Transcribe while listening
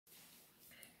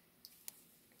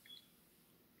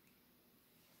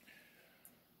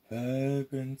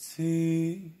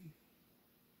vibrancy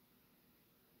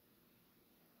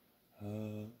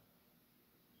of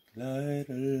glide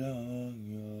along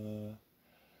your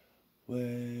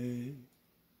way.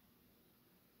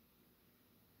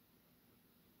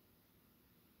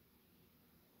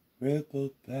 Ripple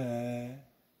back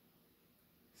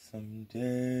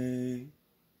someday.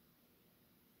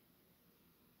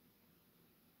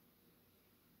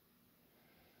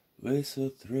 Whistle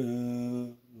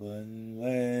through one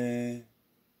way.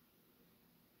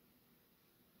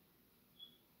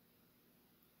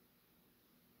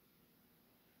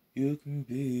 You can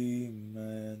be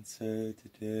my answer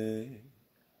today.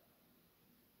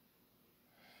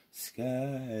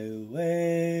 Sky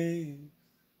waves,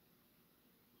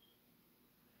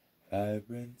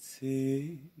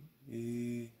 vibrancy.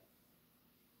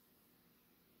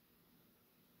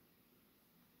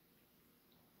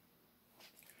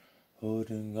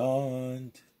 Holding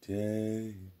on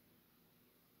today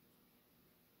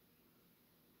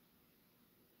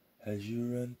as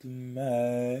you run through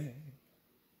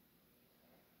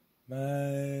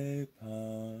my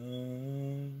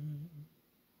palm,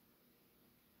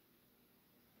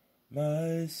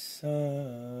 my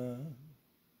sun,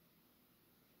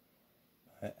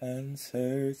 my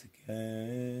answers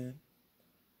again,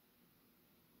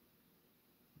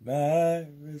 my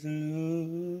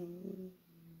resolution,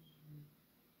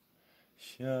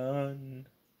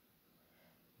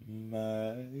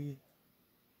 my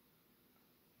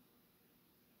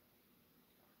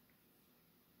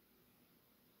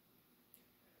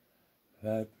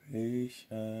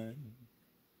vibration.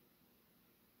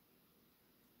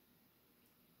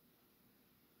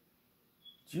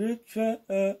 Drip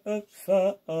drops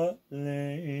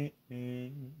falling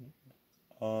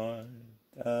on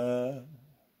the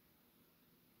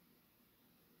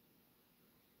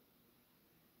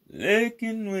lake,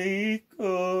 and we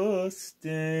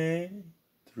coasting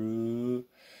through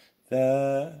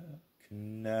the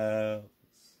canals.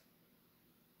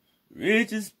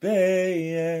 Regis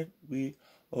Bay, and we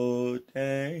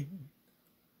ordain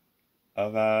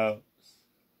our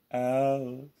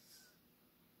vows.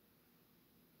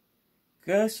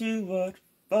 Gushing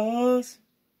waterfalls,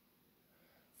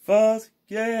 falls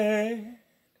again.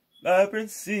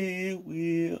 Vibrancy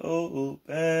we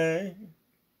open.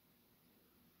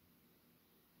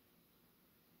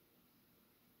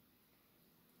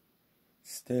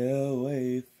 Stay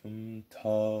away from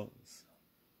talls.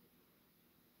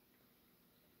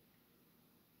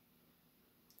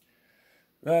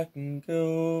 Rock and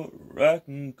go,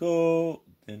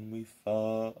 then we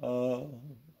fall.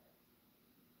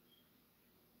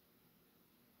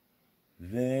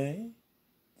 Then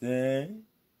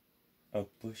I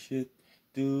push it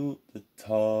through the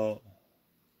tall.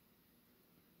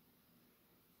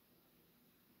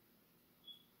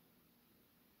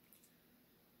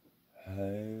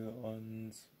 I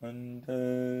once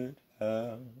wondered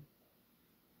how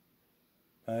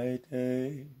my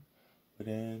day would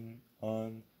end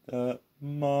on the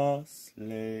moss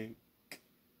lake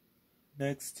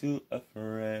next to a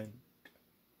friend,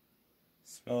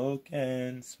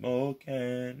 smoking,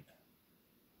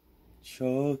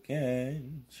 choking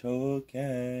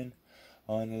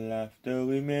on the laughter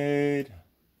we made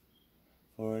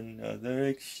for another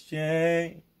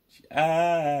exchange.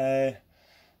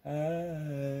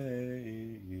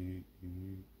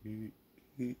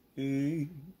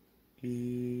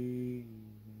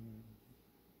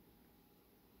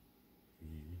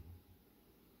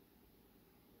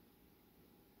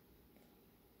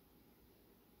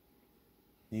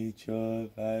 Need your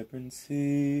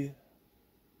vibrancy,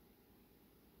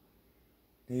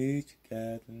 need you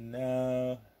gather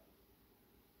now.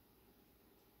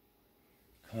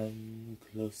 Come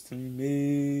close to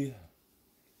me,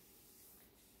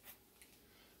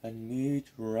 I need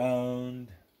you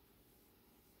round.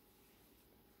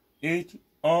 Need you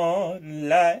on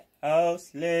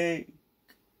Lighthouse Lake,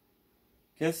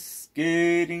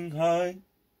 cascading high,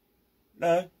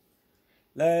 like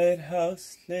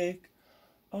Lighthouse Lake,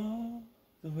 all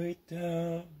the way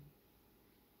down.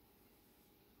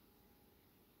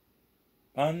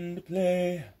 On the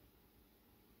play,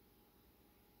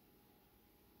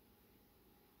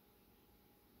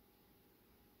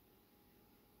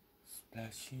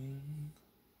 splashing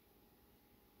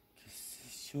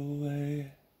kisses your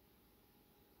way.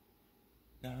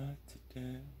 Not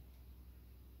today.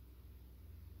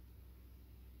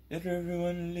 Let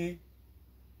everyone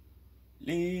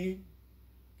leave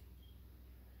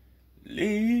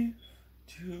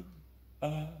to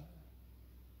us.